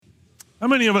How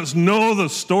many of us know the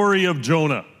story of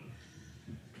Jonah?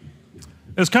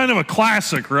 It's kind of a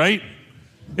classic, right?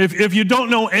 If you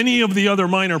don't know any of the other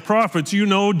minor prophets, you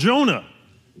know Jonah,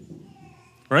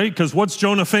 right? Because what's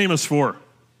Jonah famous for?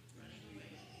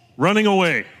 Running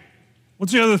away.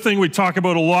 What's the other thing we talk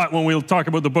about a lot when we talk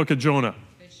about the book of Jonah?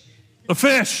 The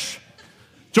fish.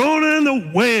 Jonah and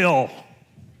the whale.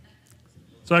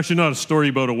 It's actually not a story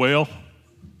about a whale.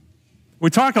 We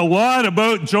talk a lot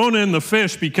about Jonah and the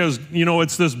fish because,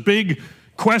 it's this big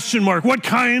question mark. What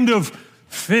kind of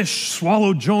fish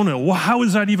swallowed Jonah? Well, how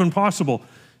is that even possible?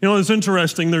 It's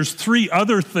interesting. There's 3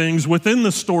 other things within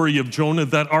the story of Jonah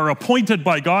that are appointed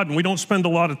by God, and we don't spend a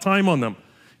lot of time on them.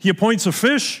 He appoints a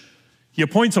fish, he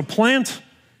appoints a plant,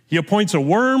 he appoints a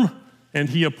worm, and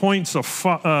he appoints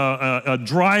a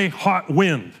dry, hot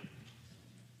wind.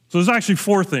 So there's actually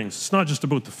 4 things. It's not just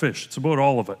about the fish. It's about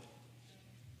all of it.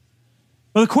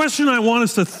 But the question I want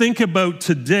us to think about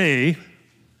today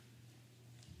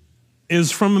is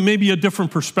from maybe a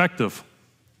different perspective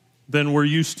than we're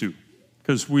used to,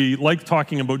 because we like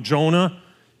talking about Jonah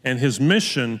and his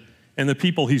mission and the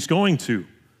people he's going to.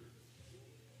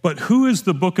 But who is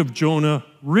the book of Jonah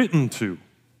written to,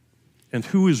 and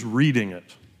who is reading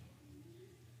it?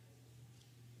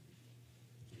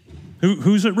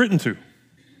 Who's it written to?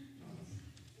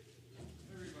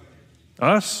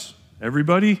 Us?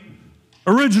 Everybody?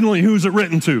 Originally, who's it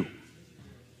written to?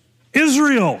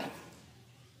 Israel.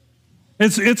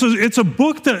 It's a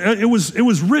book that it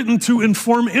was written to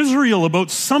inform Israel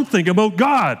about something about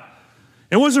God.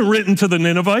 It wasn't written to the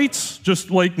Ninevites,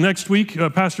 just like next week,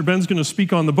 Pastor Ben's going to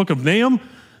speak on the book of Nahum.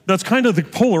 That's kind of the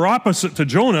polar opposite to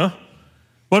Jonah,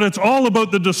 but it's all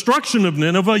about the destruction of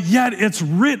Nineveh, yet it's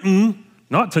written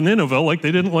not to Nineveh, like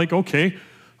they didn't okay,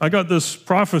 I got this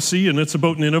prophecy and it's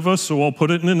about Nineveh, so I'll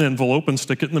put it in an envelope and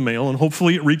stick it in the mail, and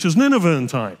hopefully it reaches Nineveh in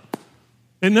time.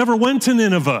 It never went to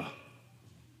Nineveh.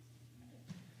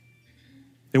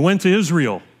 It went to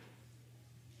Israel.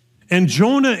 And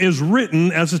Jonah is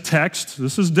written as a text.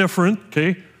 This is different,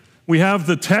 okay? We have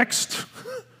the text,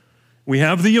 we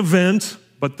have the event,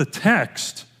 but the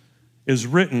text is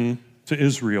written to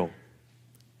Israel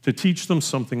to teach them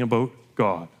something about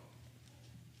God.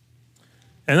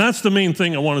 And that's the main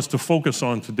thing I want us to focus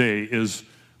on today is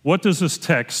what does this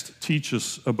text teach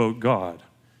us about God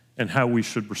and how we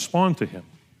should respond to him?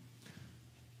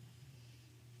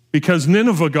 Because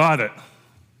Nineveh got it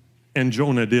and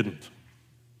Jonah didn't.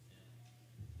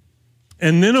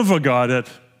 And Nineveh got it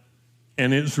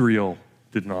and Israel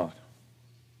did not.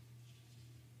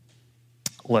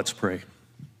 Let's pray.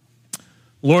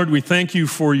 Lord, we thank you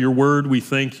for your word. We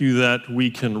thank you that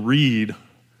we can read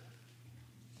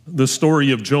the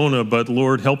story of Jonah, but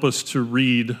Lord, help us to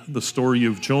read the story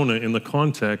of Jonah in the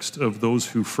context of those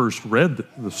who first read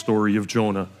the story of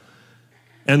Jonah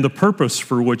and the purpose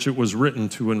for which it was written,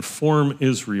 to inform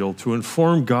Israel, to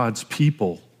inform God's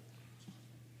people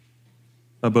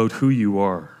about who you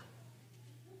are.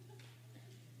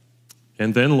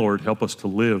 And then, Lord, help us to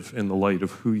live in the light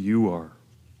of who you are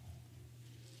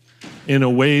in a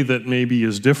way that maybe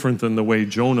is different than the way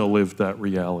Jonah lived that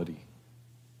reality.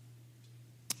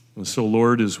 And so,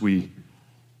 Lord, as we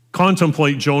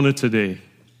contemplate Jonah today,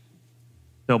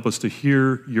 help us to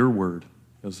hear your word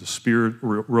as the Spirit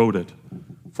wrote it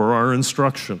for our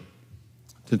instruction,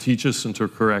 to teach us and to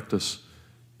correct us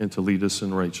and to lead us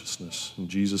in righteousness. In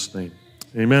Jesus' name,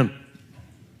 amen.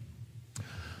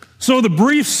 So the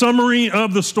brief summary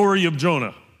of the story of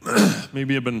Jonah.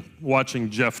 Maybe I've been watching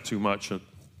Jeff too much at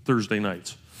Thursday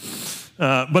nights.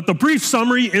 But the brief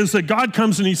summary is that God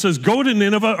comes and he says, go to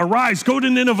Nineveh, arise, go to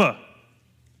Nineveh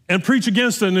and preach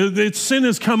against it. Its sin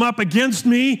has come up against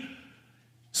me,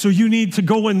 so you need to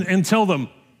go and tell them.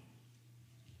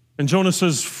 And Jonah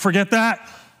says, forget that.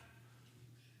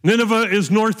 Nineveh is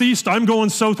northeast, I'm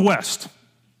going southwest.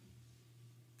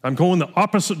 I'm going the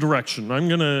opposite direction. I'm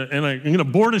gonna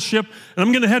board a ship and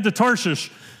I'm gonna head to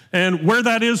Tarshish. And where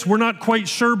that is, we're not quite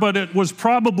sure, but it was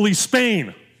probably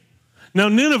Spain. Now,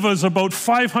 Nineveh is about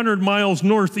 500 miles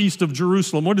northeast of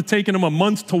Jerusalem. It would have taken him a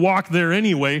month to walk there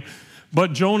anyway,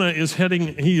 but Jonah is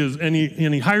heading,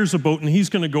 he hires a boat, and he's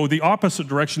going to go the opposite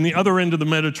direction, the other end of the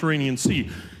Mediterranean Sea.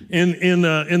 In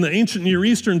the ancient Near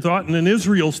Eastern thought, and in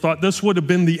Israel's thought, this would have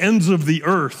been the ends of the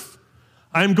earth.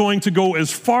 I'm going to go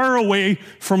as far away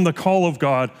from the call of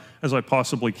God as I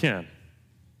possibly can.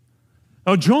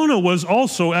 Now, Jonah was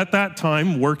also at that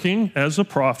time working as a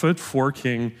prophet for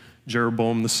King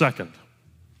Jeroboam II.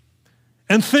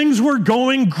 And things were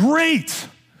going great.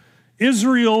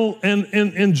 Israel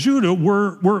and Judah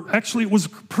were actually, it was a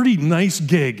pretty nice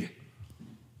gig.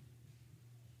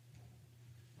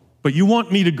 But you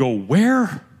want me to go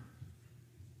where?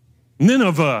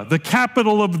 Nineveh, the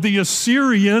capital of the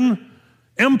Assyrian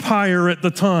Empire at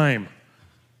the time,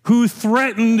 who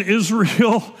threatened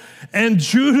Israel and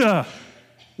Judah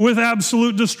with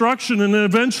absolute destruction, and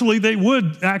eventually they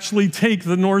would actually take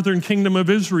the northern kingdom of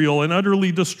Israel and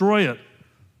utterly destroy it.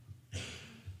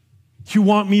 You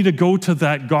want me to go to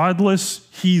that godless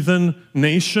heathen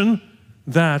nation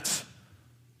that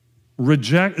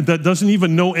doesn't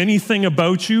even know anything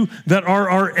about you, that are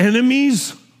our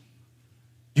enemies?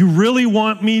 You really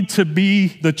want me to be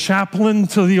the chaplain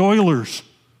to the Oilers?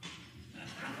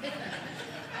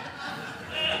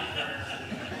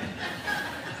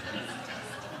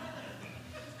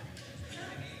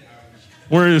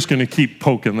 We're just going to keep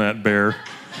poking that bear.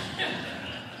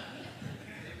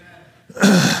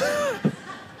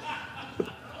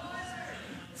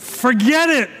 Forget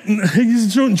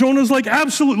it. Jonah's like,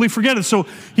 absolutely forget it. So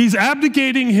he's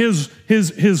abdicating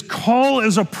his call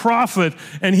as a prophet,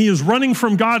 and he is running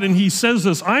from God, and he says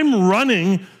this, I'm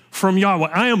running from Yahweh.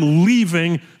 I am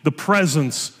leaving the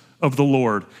presence of the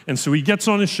Lord. And so he gets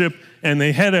on a ship, and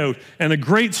they head out, and a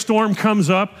great storm comes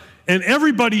up, and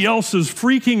everybody else is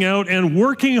freaking out and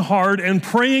working hard and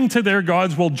praying to their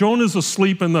gods while Jonah's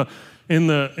asleep in the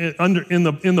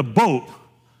boat.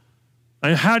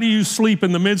 And how do you sleep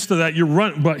in the midst of that?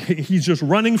 But he's just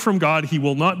running from God. He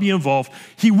will not be involved.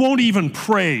 He won't even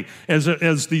pray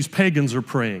as these pagans are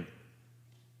praying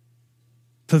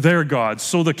to their gods.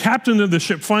 So the captain of the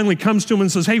ship finally comes to him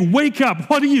and says, hey, wake up.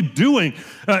 What are you doing?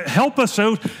 Help us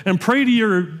out and pray to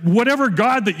your whatever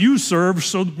God that you serve.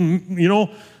 So,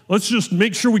 let's just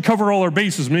make sure we cover all our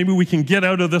bases. Maybe we can get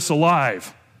out of this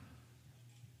alive.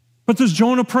 But does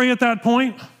Jonah pray at that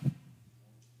point?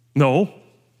 No.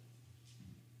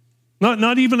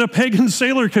 Not even a pagan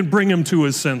sailor can bring him to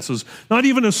his senses. Not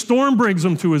even a storm brings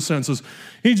him to his senses.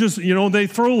 He just, they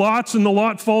throw lots and the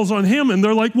lot falls on him, and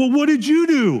they're like, well, what did you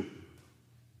do?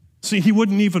 See, he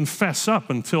wouldn't even fess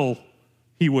up until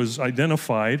he was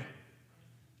identified.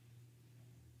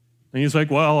 And he's like,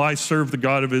 well, I serve the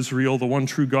God of Israel, the one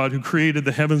true God who created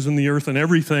the heavens and the earth and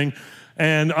everything,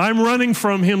 and I'm running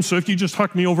from him, so if you just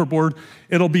huck me overboard,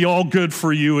 it'll be all good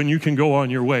for you and you can go on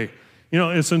your way.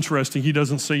 It's interesting. He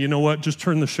doesn't say, you know what, just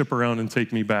turn the ship around and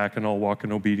take me back and I'll walk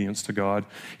in obedience to God.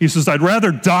 He says, I'd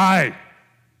rather die.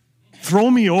 Throw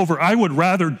me over. I would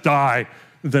rather die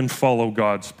than follow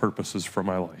God's purposes for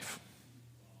my life.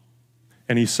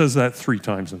 And he says that 3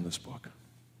 times in this book.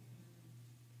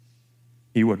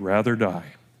 He would rather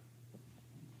die.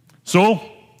 So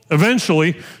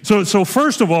eventually, so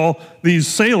first of all, these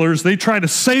sailors, they try to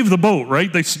save the boat,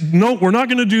 right? They say, no, we're not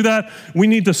going to do that. We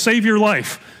need to save your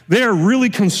life. They are really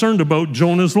concerned about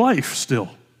Jonah's life still.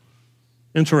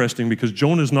 Interesting, because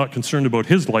Jonah's not concerned about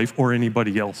his life or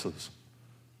anybody else's.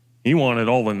 He wanted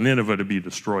all of Nineveh to be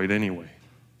destroyed anyway.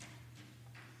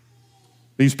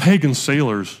 These pagan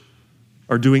sailors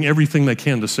are doing everything they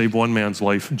can to save one man's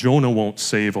life. Jonah won't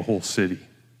save a whole city.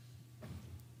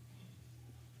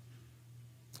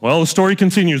 Well, the story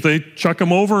continues. They chuck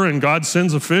him over, and God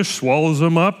sends a fish, swallows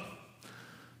him up.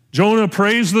 Jonah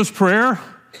prays this prayer,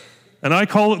 and I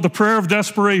call it the prayer of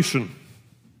desperation.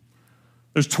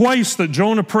 There's twice that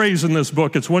Jonah prays in this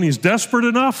book. It's when he's desperate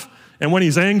enough and when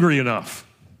he's angry enough.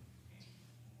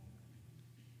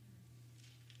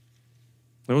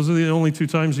 Those are the only 2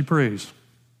 times he prays.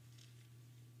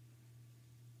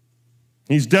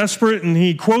 He's desperate, and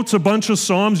he quotes a bunch of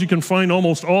Psalms. You can find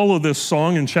almost all of this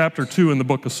song in chapter 2 in the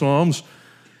book of Psalms.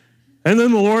 And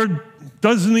then the Lord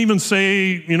doesn't even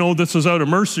say, this is out of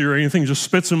mercy or anything, just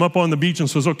spits him up on the beach and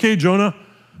says, okay, Jonah,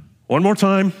 one more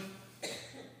time.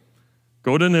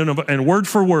 Go to Nineveh, and word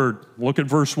for word, look at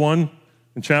verse 1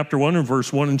 in chapter 1 and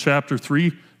verse 1 in chapter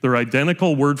 3. They're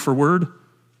identical, word for word.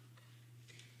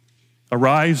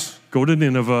 Arise, go to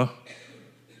Nineveh,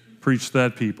 preach to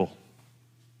that people.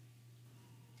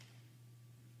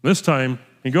 This time,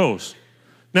 he goes.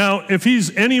 Now, if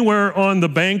he's anywhere on the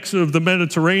banks of the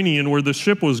Mediterranean where the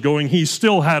ship was going, he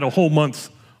still had a whole month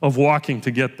of walking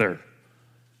to get there.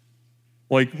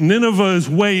 Like, Nineveh is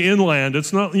way inland.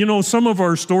 It's not, some of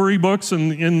our storybooks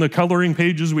and in the coloring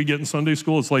pages we get in Sunday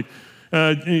school, it's like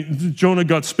Jonah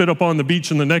got spit up on the beach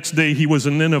and the next day he was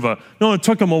in Nineveh. No, it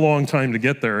took him a long time to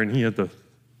get there, and he had to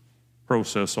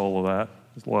process all of that.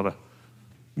 There's a lot of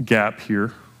gap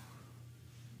here.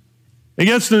 He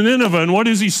gets to Nineveh, and what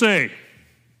does he say?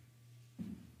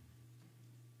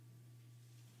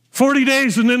 40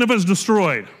 days and Nineveh is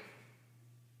destroyed.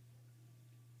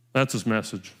 That's his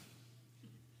message.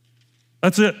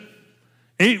 That's it.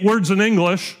 8 words in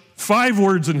English, 5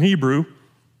 words in Hebrew.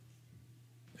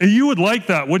 You would like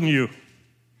that, wouldn't you?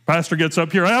 Pastor gets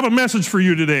up here. I have a message for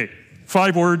you today.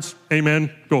 5 words,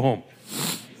 amen, go home.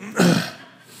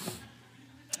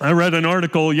 I read an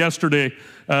article yesterday,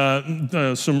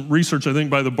 some research, I think,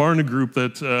 by the Barna Group,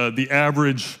 that the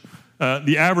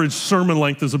average sermon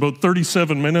length is about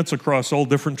 37 minutes across all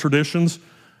different traditions.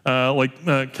 Like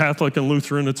Catholic and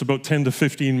Lutheran, it's about 10 to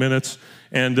 15 minutes.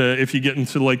 And if you get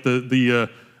into like the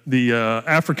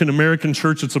African American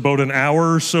church, it's about an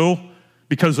hour or so,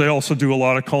 because they also do a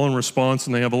lot of call and response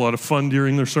and they have a lot of fun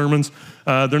during their sermons.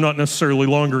 They're not necessarily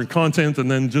longer in content,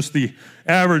 and then just the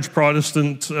average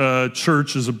Protestant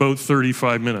church is about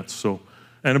 35 minutes, so,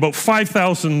 and about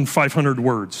 5,500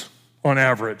 words on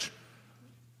average.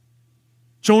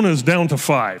 Jonah is down to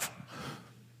 5.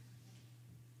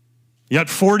 Yet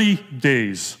 40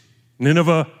 days,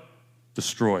 Nineveh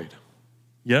destroyed.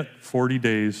 Yet 40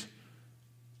 days,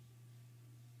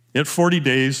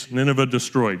 Nineveh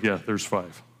destroyed. Yeah, there's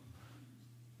 5.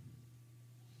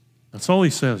 That's all he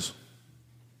says.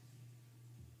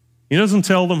 He doesn't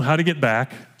tell them how to get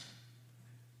back.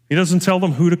 He doesn't tell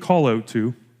them who to call out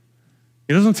to.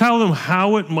 He doesn't tell them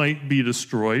how it might be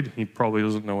destroyed. He probably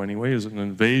doesn't know anyway. Is it an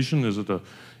invasion? Is it a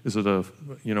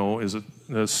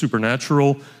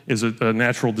supernatural? Is it a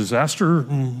natural disaster?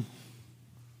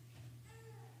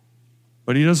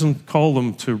 But he doesn't call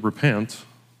them to repent.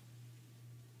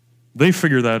 They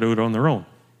figure that out on their own.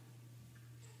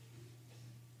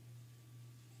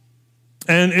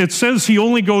 And it says he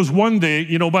only goes one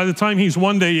day. By the time he's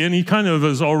one day in, he kind of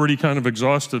has already kind of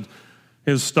exhausted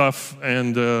his stuff,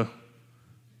 and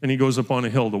he goes up on a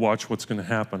hill to watch what's going to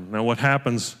happen. Now, what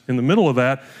happens in the middle of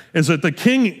that is that the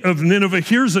king of Nineveh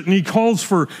hears it, and he calls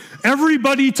for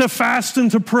everybody to fast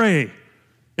and to pray,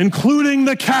 including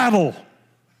the cattle.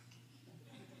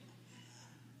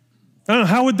 I don't know,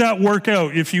 how would that work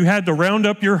out if you had to round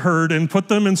up your herd and put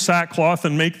them in sackcloth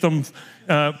and make them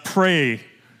pray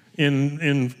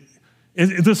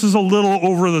this is a little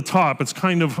over the top. It's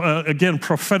kind of, again,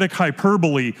 prophetic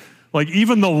hyperbole. Like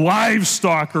even the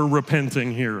livestock are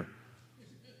repenting here.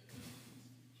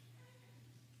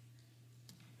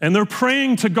 And they're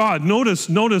praying to God. Notice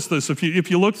this.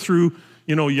 If you look through,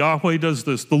 Yahweh does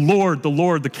this. The Lord,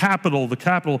 the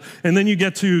capital. And then you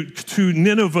get to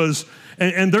Nineveh's,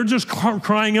 and they're just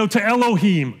crying out to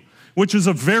Elohim, which is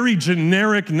a very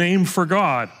generic name for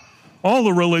God. All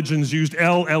the religions used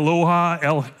El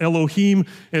Eloha, Elohim.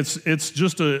 It's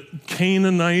just a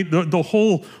Canaanite. The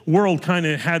whole world kind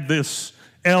of had this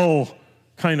El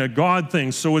kind of God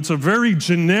thing. So it's a very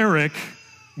generic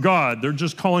God. They're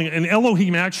just calling it, and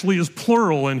Elohim actually is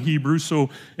plural in Hebrew,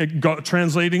 so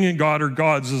translating it God or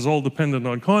gods is all dependent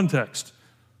on context.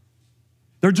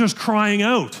 They're just crying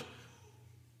out.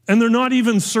 And they're not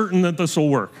even certain that this will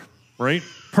work, right?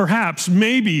 Perhaps,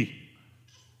 maybe,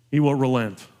 he will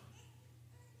relent.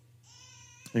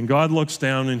 And God looks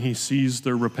down and he sees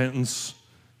their repentance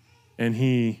and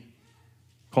he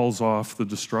calls off the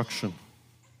destruction.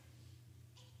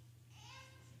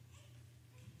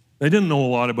 They didn't know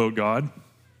a lot about God.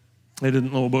 They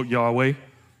didn't know about Yahweh.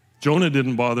 Jonah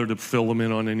didn't bother to fill them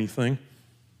in on anything.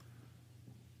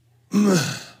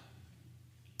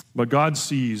 But God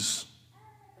sees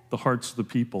the hearts of the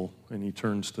people and he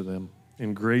turns to them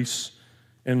in grace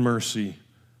and mercy.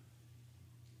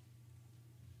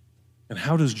 And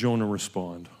how does Jonah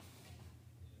respond?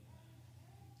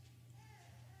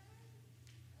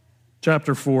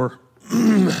 Chapter 4.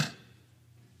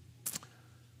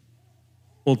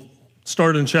 We'll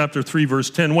start in chapter 3, verse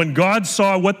 10. When God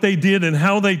saw what they did and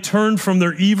how they turned from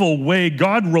their evil way,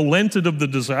 God relented of the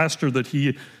disaster that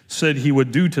he said he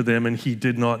would do to them, and he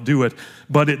did not do it.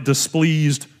 But it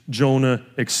displeased Jonah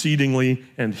exceedingly,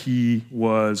 and he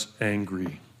was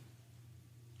angry.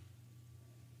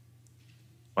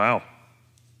 Wow.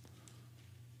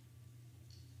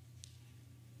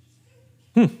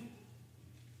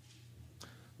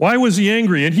 Why was he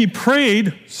angry? And he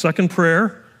prayed, second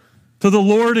prayer, to the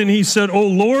Lord, and he said, "O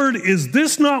Lord, is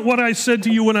this not what I said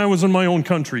to you when I was in my own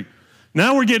country?"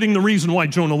 Now we're getting the reason why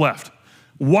Jonah left.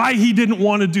 Why he didn't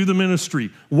want to do the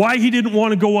ministry. Why he didn't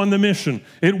want to go on the mission.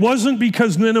 It wasn't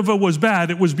because Nineveh was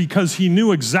bad. It was because he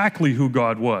knew exactly who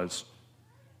God was.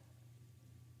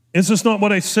 Is this not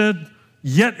what I said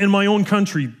yet in my own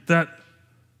country? That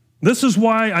this is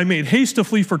why I made haste to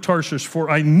flee for Tarshish, for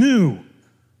I knew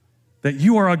that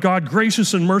you are a God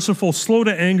gracious and merciful, slow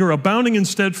to anger, abounding in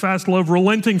steadfast love,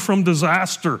 relenting from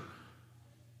disaster.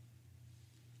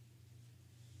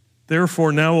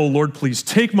 Therefore now, O Lord, please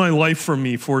take my life from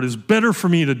me, for it is better for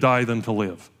me to die than to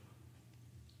live.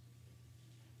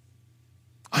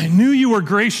 I knew you were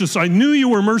gracious. I knew you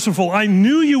were merciful. I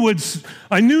knew you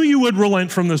would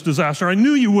relent from this disaster. I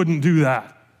knew you wouldn't do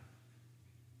that.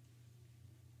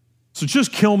 So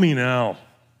just kill me now.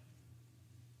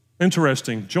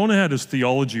 Interesting. Jonah had his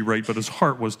theology right, but his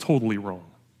heart was totally wrong.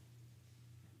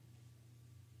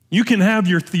 You can have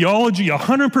your theology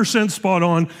 100% spot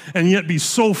on and yet be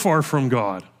so far from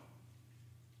God.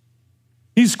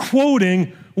 He's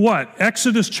quoting what?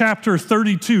 Exodus chapter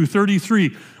 32,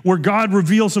 33, where God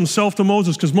reveals himself to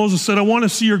Moses, because Moses said, I want to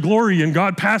see your glory, and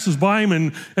God passes by him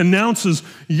and announces,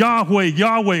 Yahweh,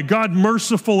 Yahweh, God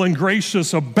merciful and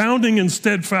gracious, abounding in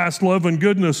steadfast love and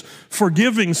goodness,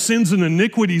 forgiving sins and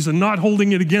iniquities and not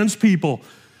holding it against people.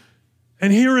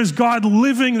 And here is God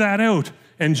living that out.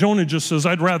 And Jonah just says,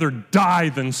 I'd rather die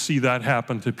than see that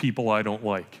happen to people I don't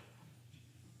like.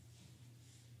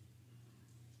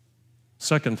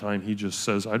 Second time, he just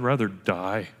says, I'd rather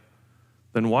die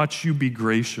than watch you be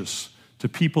gracious to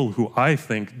people who I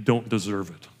think don't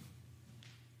deserve it.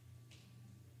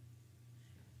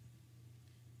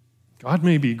 God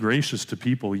may be gracious to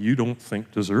people you don't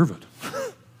think deserve it.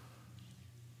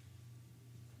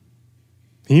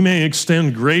 He may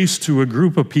extend grace to a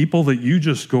group of people that you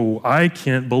just go, I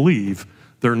can't believe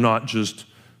they're not just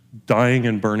dying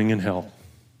and burning in hell.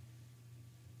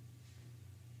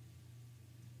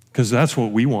 Because that's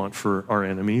what we want for our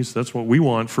enemies. That's what we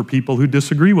want for people who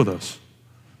disagree with us.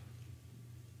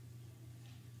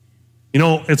 You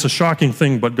know, it's a shocking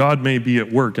thing, but God may be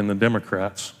at work in the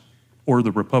Democrats or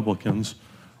the Republicans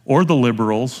or the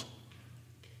liberals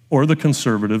or the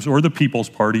conservatives or the People's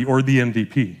Party or the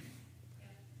NDP.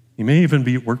 He may even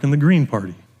be at work in the Green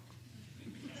Party.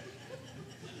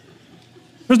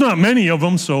 There's not many of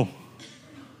them, so.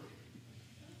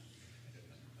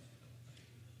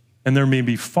 And there may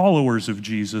be followers of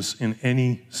Jesus in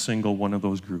any single one of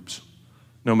those groups,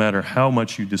 no matter how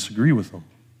much you disagree with them.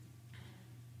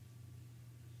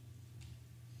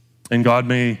 And God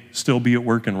may still be at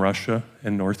work in Russia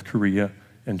and North Korea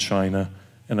and China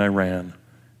and Iran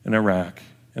and Iraq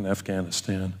and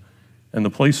Afghanistan and the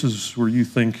places where you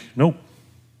think, nope,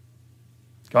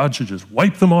 God should just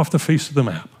wipe them off the face of the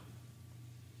map.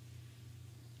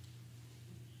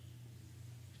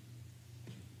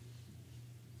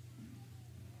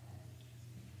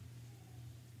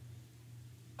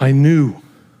 I knew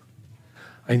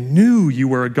you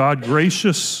were a God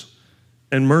gracious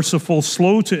and merciful,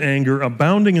 slow to anger,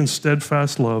 abounding in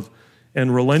steadfast love,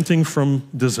 and relenting from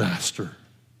disaster.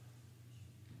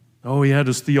 Oh, he had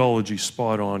his theology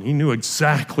spot on. He knew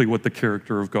exactly what the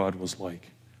character of God was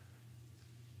like.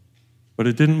 But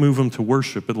it didn't move him to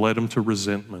worship. It led him to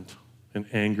resentment and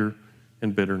anger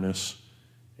and bitterness,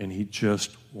 and he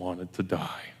just wanted to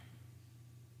die.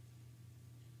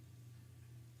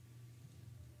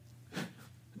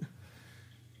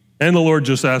 And the Lord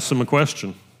just asked him a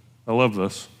question. I love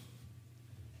this.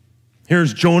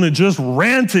 Here's Jonah just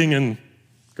ranting, and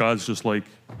God's just like,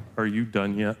 are you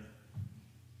done yet?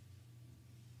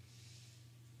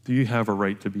 Do you have a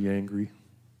right to be angry?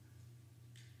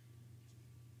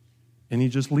 And he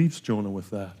just leaves Jonah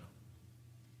with that.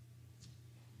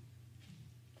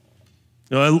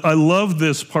 Now, I love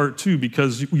this part too,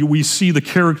 because we see the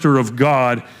character of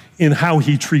God in how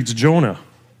he treats Jonah.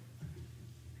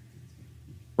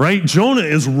 Right? Jonah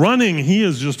is running. He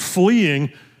is just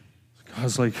fleeing.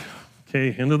 God's like,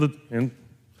 okay, into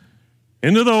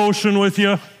the ocean with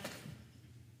you.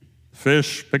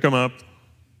 Fish, pick them up.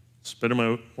 Spit them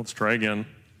out. Let's try again.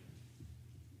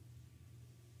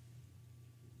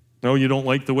 No, you don't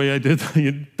like the way I did?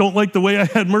 You don't like the way I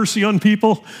had mercy on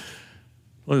people?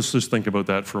 Let's just think about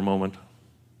that for a moment.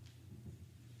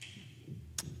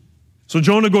 So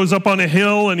Jonah goes up on a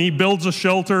hill and he builds a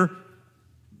shelter.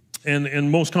 And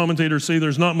most commentators say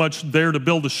there's not much there to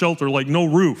build a shelter, like no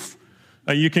roof.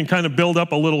 You can kind of build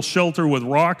up a little shelter with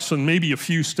rocks and maybe a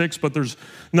few sticks, but there's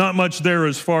not much there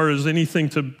as far as anything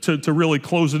to really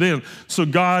close it in. So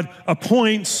God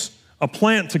appoints a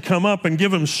plant to come up and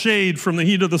give him shade from the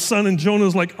heat of the sun, and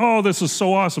Jonah's like, oh, this is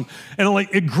so awesome. And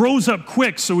it grows up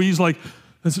quick, so he's like,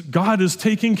 God is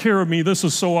taking care of me. This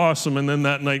is so awesome. And then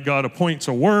that night, God appoints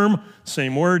a worm.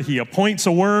 Same word. He appoints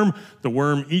a worm. The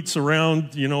worm eats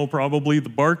around, probably the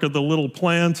bark of the little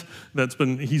plant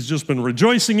he's just been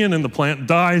rejoicing in, and the plant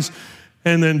dies.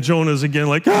 And then Jonah's again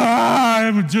like,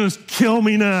 just kill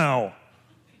me now.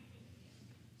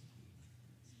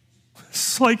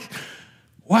 It's like,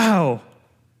 wow.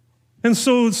 And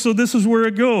so this is where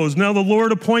it goes. Now the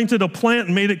Lord appointed a plant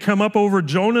and made it come up over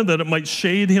Jonah that it might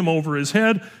shade him over his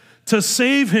head to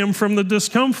save him from the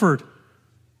discomfort.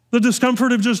 The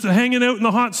discomfort of just hanging out in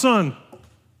the hot sun.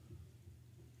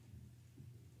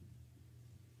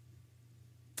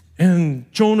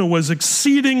 And Jonah was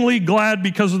exceedingly glad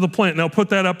because of the plant. Now put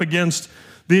that up against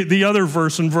the other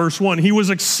verse in verse 1. He was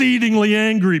exceedingly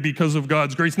angry because of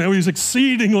God's grace. Now he's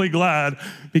exceedingly glad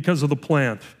because of the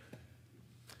plant.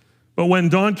 But when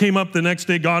dawn came up the next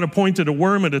day, God appointed a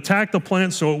worm. It attacked the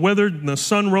plant, so it withered, and the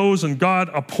sun rose, and God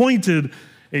appointed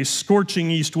a scorching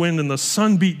east wind, and the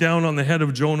sun beat down on the head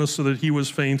of Jonah so that he was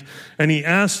faint. And he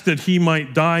asked that he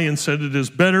might die and said, "It is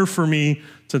better for me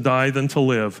to die than to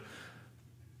live."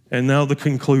 And now the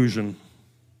conclusion.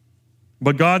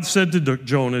 But God said to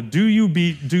Jonah,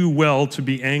 do well to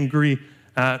be angry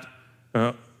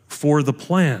for the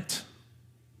plant.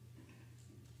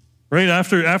 Right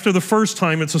after the first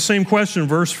time, it's the same question,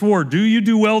 verse 4. Do you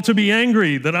do well to be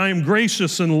angry, that I am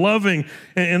gracious and loving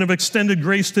and have extended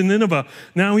grace to Nineveh?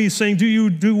 Now he's saying, do you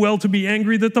do well to be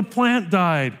angry that the plant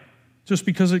died just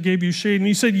because it gave you shade? And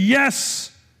he said,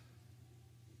 yes.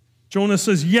 Jonah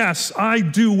says, yes, I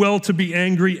do well to be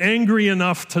angry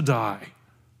enough to die.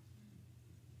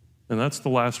 And that's the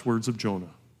last words of Jonah.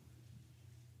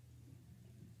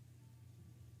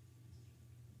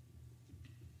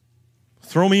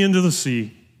 Throw me into the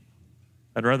sea.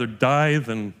 I'd rather die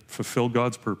than fulfill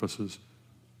God's purposes.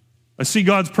 I see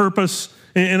God's purpose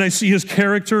and I see his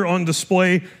character on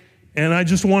display, and I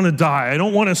just want to die. I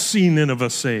don't want to see Nineveh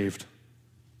saved.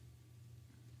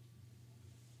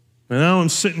 And now I'm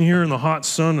sitting here in the hot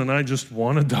sun and I just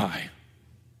want to die.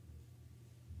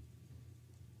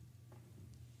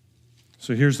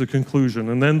 So here's the conclusion.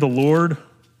 And then the Lord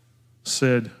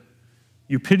said,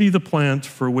 "You pity the plant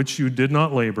for which you did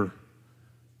not labor,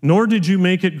 nor did you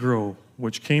make it grow,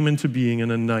 which came into being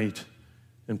in a night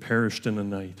and perished in a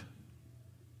night.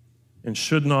 And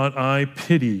should not I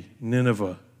pity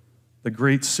Nineveh, the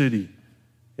great city,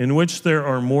 in which there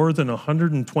are more than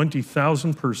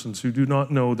 120,000 persons who do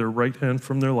not know their right hand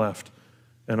from their left,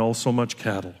 and also much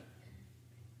cattle?"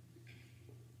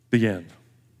 The end.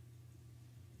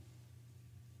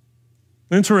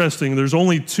 Interesting, there's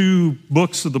only 2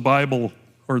 books of the Bible,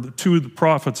 or the 2 of the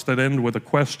prophets, that end with a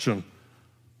question.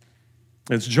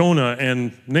 It's Jonah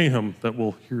and Nahum that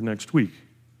we'll hear next week.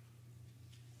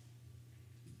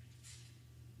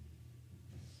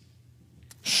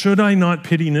 Should I not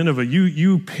pity Nineveh?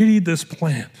 You pitied this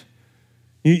plant.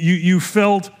 You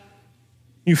felt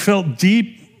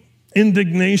deep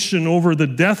indignation over the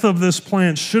death of this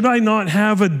plant. Should I not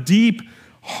have a deep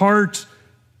heart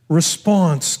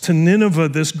response to Nineveh,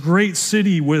 this great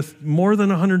city with more than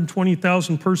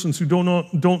 120,000 persons who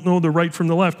don't know the right from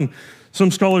the left? And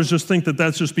some scholars just think that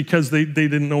that's just because they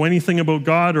didn't know anything about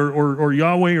God or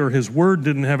Yahweh or his word,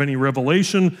 didn't have any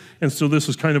revelation, and so this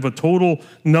is kind of a total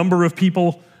number of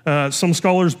people. Some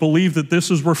scholars believe that this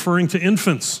is referring to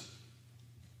infants.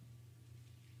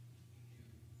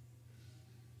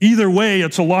 Either way,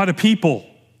 it's a lot of people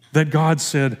that God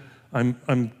said, I'm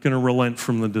going to relent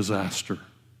from the disaster.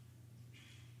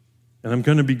 And I'm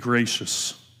going to be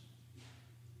gracious.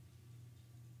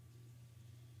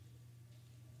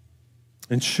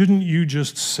 And shouldn't you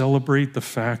just celebrate the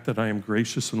fact that I am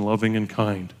gracious and loving and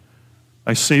kind?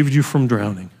 I saved you from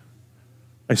drowning.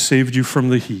 I saved you from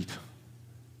the heat.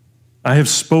 I have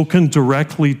spoken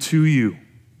directly to you.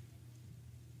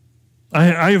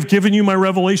 I have given you my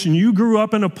revelation. You grew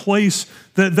up in a place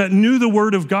that knew the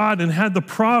word of God and had the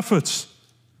prophets.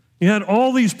 You had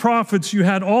all these prophets. You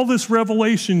had all this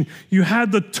revelation. You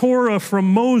had the Torah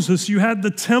from Moses. You had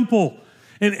the temple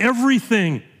and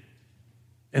everything.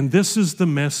 And this is the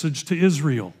message to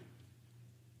Israel.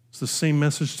 It's the same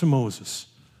message to Moses.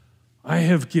 I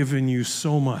have given you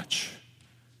so much.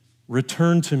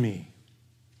 Return to me.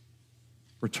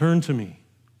 Return to me.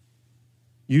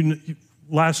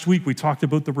 Last week we talked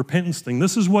about the repentance thing.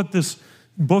 This is what this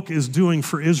book is doing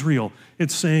for Israel.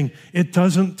 It's saying it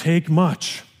doesn't take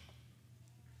much.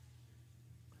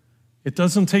 It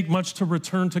doesn't take much to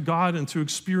return to God and to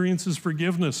experience his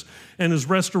forgiveness and his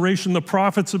restoration. The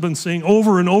prophets have been saying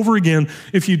over and over again,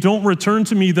 if you don't return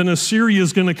to me, then Assyria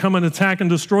is going to come and attack and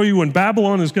destroy you, and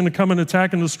Babylon is going to come and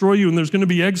attack and destroy you, and there's going to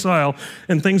be exile,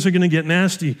 and things are going to get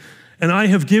nasty. And I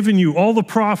have given you all the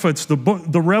prophets, the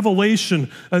revelation,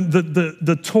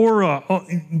 the Torah,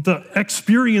 the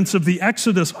experience of the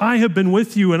Exodus. I have been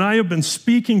with you, and I have been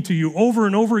speaking to you over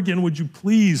and over again. Would you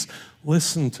please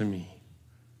listen to me?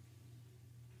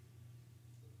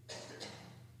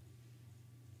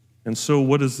 And so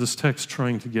what is this text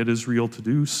trying to get Israel to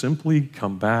do? Simply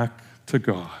come back to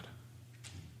God.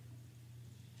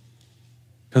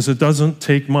 Because it doesn't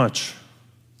take much.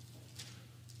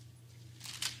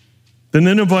 The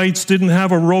Ninevites didn't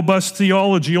have a robust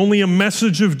theology, only a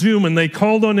message of doom, and they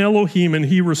called on Elohim, and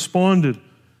he responded.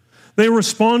 They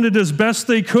responded as best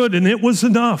they could, and it was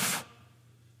enough.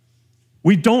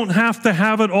 We don't have to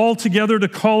have it all together to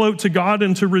call out to God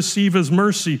and to receive his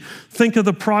mercy. Think of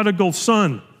the prodigal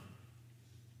son.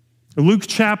 Luke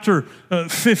chapter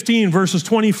 15, verses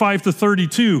 25 to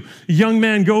 32, a young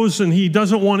man goes and he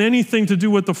doesn't want anything to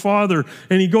do with the Father,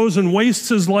 and he goes and wastes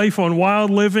his life on wild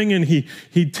living, and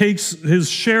he takes his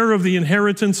share of the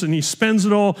inheritance and he spends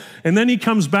it all, and then he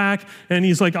comes back and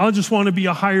he's like, I just want to be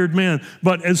a hired man.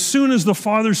 But as soon as the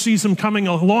Father sees him coming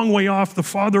a long way off, the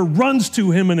Father runs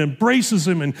to him and embraces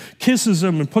him and kisses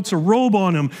him and puts a robe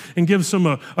on him and gives him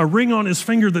a ring on his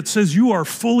finger that says, you are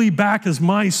fully back as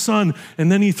my son, and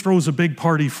then he throws a big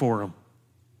party for him.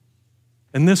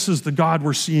 And this is the God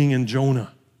we're seeing in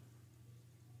Jonah.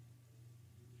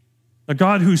 A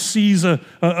God who sees a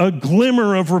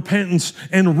glimmer of repentance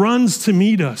and runs to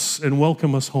meet us and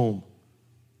welcome us home.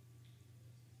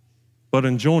 But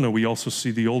in Jonah, we also see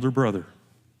the older brother.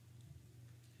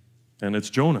 And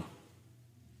it's Jonah.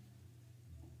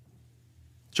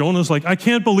 Jonah's like, I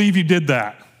can't believe you did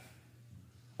that.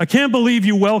 I can't believe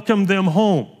you welcomed them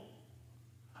home.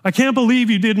 I can't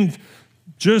believe you didn't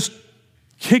just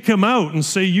kick him out and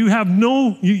say, you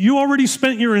already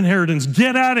spent your inheritance.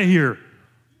 Get out of here.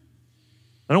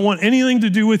 I don't want anything to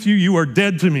do with you. You are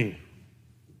dead to me.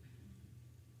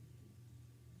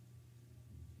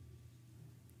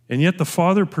 And yet the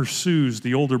father pursues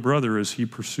the older brother as he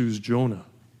pursues Jonah.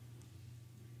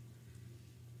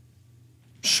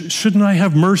 Shouldn't I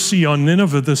have mercy on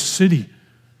Nineveh, this city?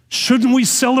 Shouldn't we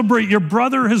celebrate? Your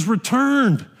brother has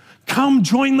returned. Come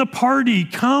join the party.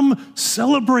 Come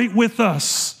celebrate with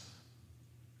us.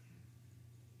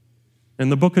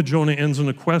 And the book of Jonah ends in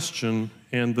a question,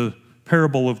 and the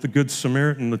parable of the Good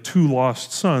Samaritan, the two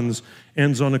lost sons,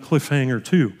 ends on a cliffhanger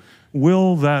too.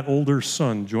 Will that older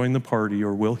son join the party,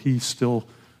 or will he still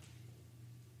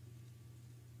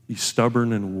be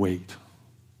stubborn and wait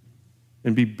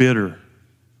and be bitter?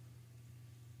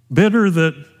 Bitter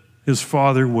that his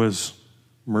father was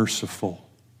merciful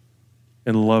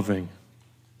and loving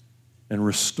and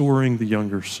restoring the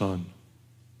younger son.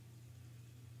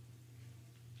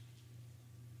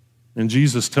 And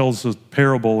Jesus tells a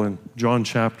parable in John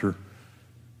chapter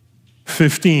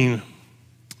 15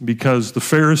 because the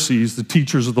Pharisees, the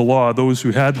teachers of the law, those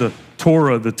who had the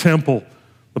Torah, the temple,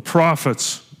 the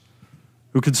prophets,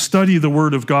 who could study the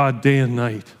word of God day and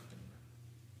night,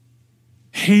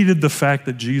 hated the fact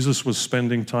that Jesus was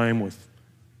spending time with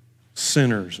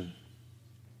sinners and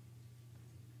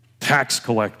tax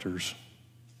collectors.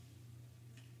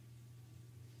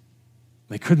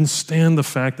 They couldn't stand the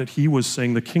fact that he was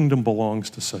saying the kingdom belongs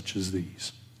to such as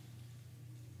these.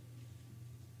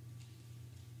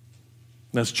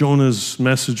 That's Jonah's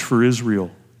message for Israel.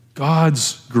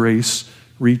 God's grace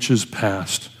reaches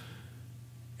past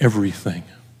everything.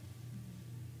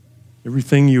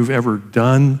 Everything you've ever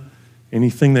done,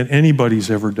 anything that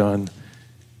anybody's ever done.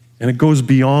 And it goes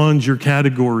beyond your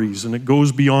categories, and it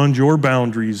goes beyond your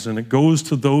boundaries, and it goes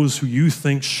to those who you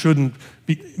think shouldn't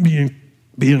be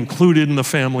included in the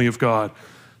family of God.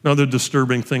 Another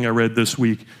disturbing thing I read this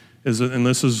week is that, and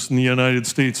this is in the United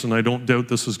States, and I don't doubt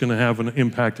this is going to have an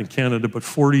impact in Canada, but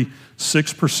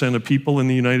 46% of people in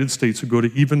the United States who go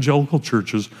to evangelical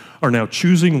churches are now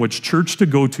choosing which church to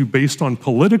go to based on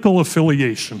political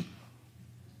affiliation,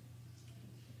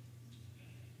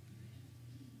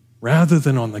 rather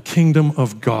than on the kingdom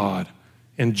of God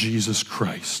and Jesus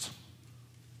Christ.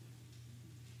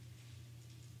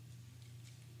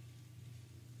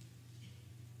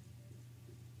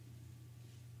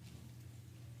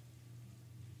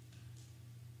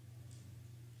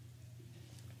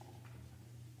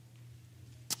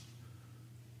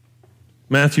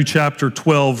 Matthew chapter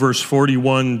 12, verse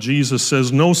 41, Jesus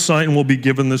says, no sign will be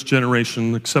given this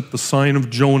generation except the sign of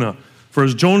Jonah. For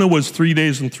as Jonah was 3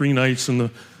 days and 3 nights in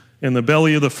the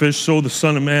belly of the fish, so the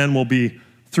Son of Man will be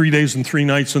 3 days and 3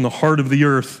 nights in the heart of the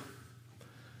earth.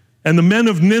 And the men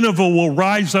of Nineveh will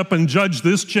rise up and judge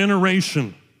this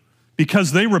generation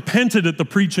because they repented at the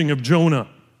preaching of Jonah.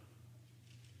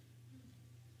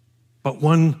 But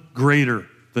one greater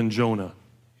than Jonah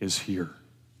is here.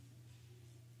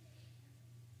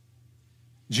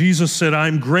 Jesus said,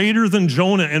 I'm greater than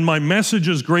Jonah, and my message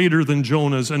is greater than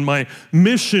Jonah's, and my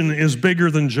mission is bigger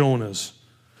than Jonah's.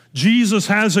 Jesus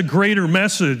has a greater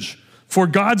message. For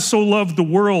God so loved the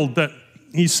world that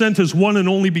he sent his one and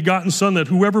only begotten Son, that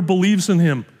whoever believes in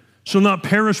him shall not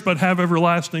perish but have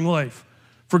everlasting life.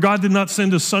 For God did not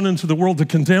send his Son into the world to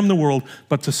condemn the world,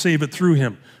 but to save it through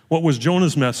him. What was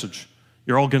Jonah's message?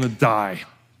 You're all going to die.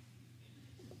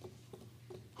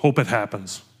 Hope it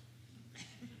happens.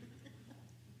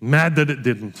 Mad that it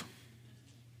didn't.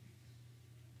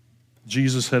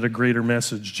 Jesus had a greater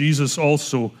message. Jesus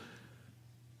also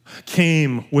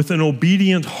came with an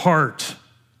obedient heart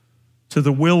to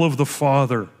the will of the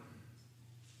Father.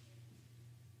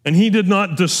 And he did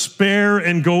not despair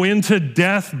and go into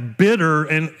death bitter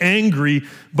and angry,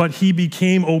 but he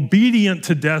became obedient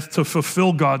to death to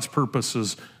fulfill God's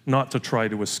purposes, not to try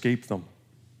to escape them.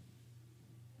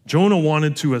 Jonah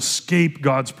wanted to escape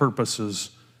God's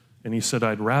purposes, and he said,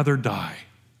 I'd rather die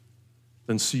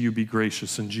than see you be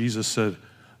gracious. And Jesus said,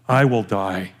 I will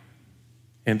die,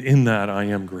 and in that I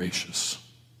am gracious.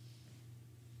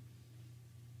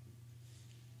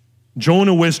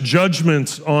 Jonah wished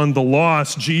judgment on the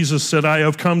lost. Jesus said, I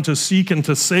have come to seek and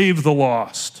to save the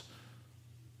lost.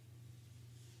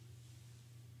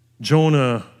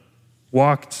 Jonah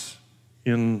walked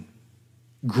in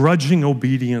grudging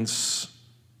obedience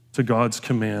to God's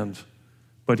command,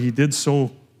 but he did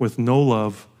so with no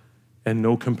love and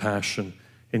no compassion,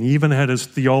 and he even had his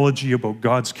theology about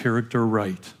God's character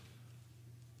right.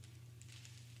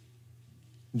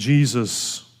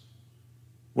 Jesus,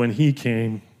 when he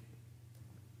came,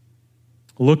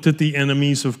 looked at the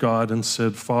enemies of God and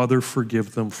said, Father,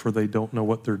 forgive them, for they don't know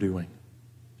what they're doing.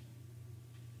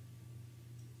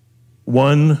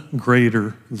 One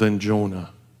greater than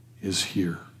Jonah is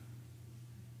here.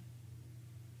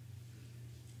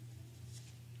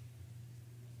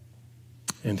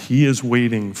 And he is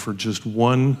waiting for just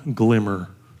one glimmer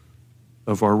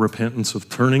of our repentance, of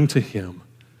turning to him,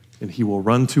 and he will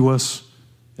run to us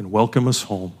and welcome us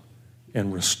home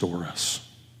and restore us.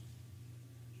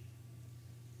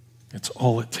 It's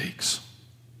all it takes.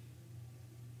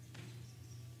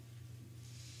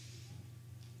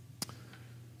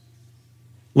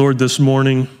 Lord, this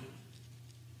morning,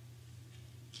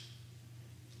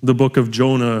 the book of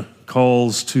Jonah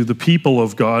calls to the people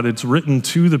of God. It's written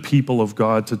to the people of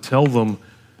God to tell them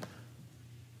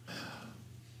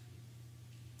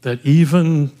that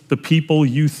even the people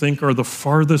you think are the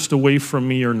farthest away from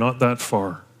me are not that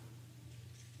far.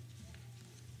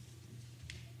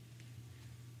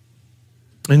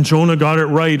 And Jonah got it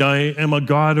right. I am a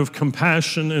God of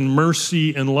compassion and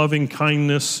mercy and loving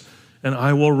kindness, and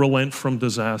I will relent from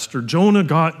disaster. Jonah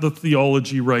got the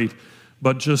theology right,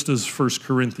 but just as 1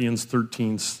 Corinthians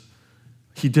 13,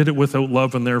 he did it without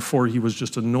love, and therefore he was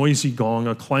just a noisy gong,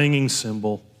 a clanging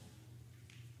cymbal.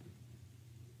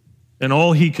 And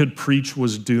all he could preach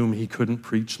was doom. He couldn't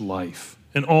preach life.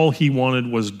 And all he wanted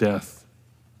was death.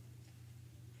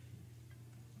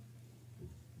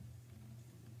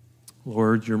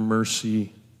 Lord, your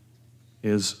mercy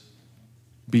is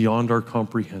beyond our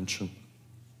comprehension.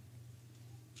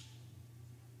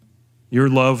 Your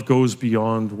love goes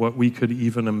beyond what we could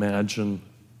even imagine.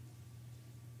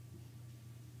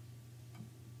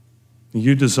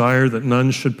 You desire that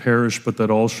none should perish, but that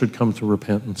all should come to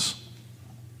repentance.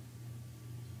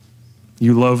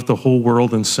 You loved the whole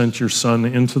world and sent your Son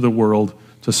into the world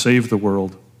to save the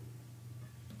world.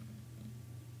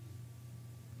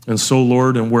 And so,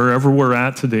 Lord, and wherever we're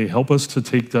at today, help us to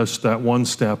take just that one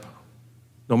step.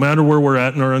 No matter where we're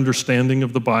at in our understanding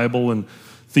of the Bible and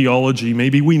theology,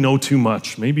 maybe we know too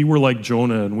much. Maybe we're like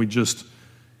Jonah and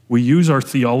we use our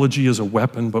theology as a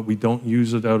weapon, but we don't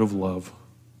use it out of love.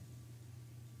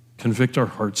 Convict our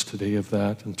hearts today of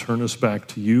that and turn us back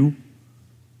to you.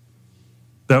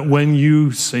 That when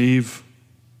you save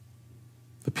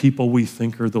the people we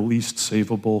think are the least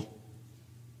savable,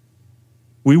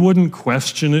 we wouldn't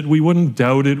question it, we wouldn't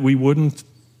doubt it, we wouldn't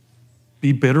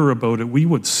be bitter about it. We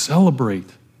would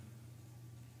celebrate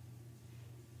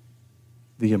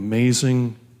the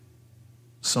amazing,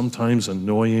 sometimes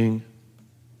annoying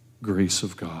grace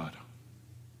of God.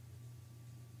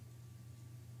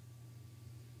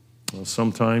 Well,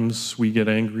 sometimes we get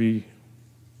angry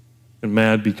and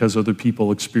mad because other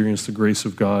people experience the grace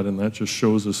of God, and that just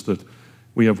shows us that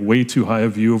we have way too high a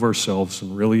view of ourselves,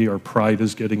 and really our pride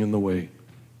is getting in the way.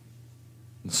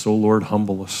 And so, Lord,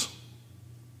 humble us.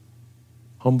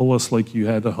 Humble us like you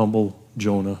had to humble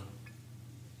Jonah.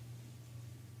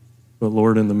 But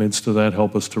Lord, in the midst of that,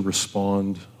 help us to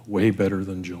respond way better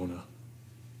than Jonah.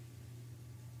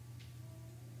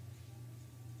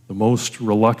 The most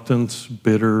reluctant,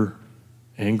 bitter,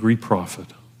 angry prophet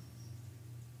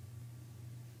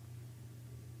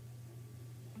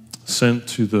sent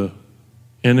to the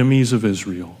enemies of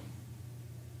Israel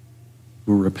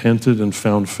who repented and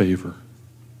found favor.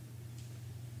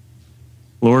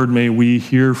 Lord, may we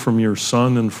hear from your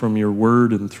Son and from your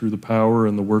word and through the power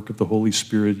and the work of the Holy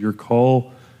Spirit, your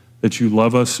call that you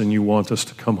love us and you want us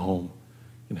to come home,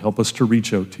 and help us to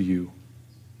reach out to you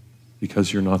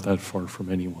because you're not that far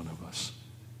from any one of us.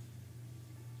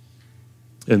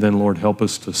 And then, Lord, help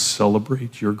us to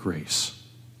celebrate your grace.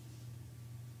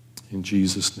 In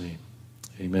Jesus' name,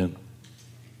 amen.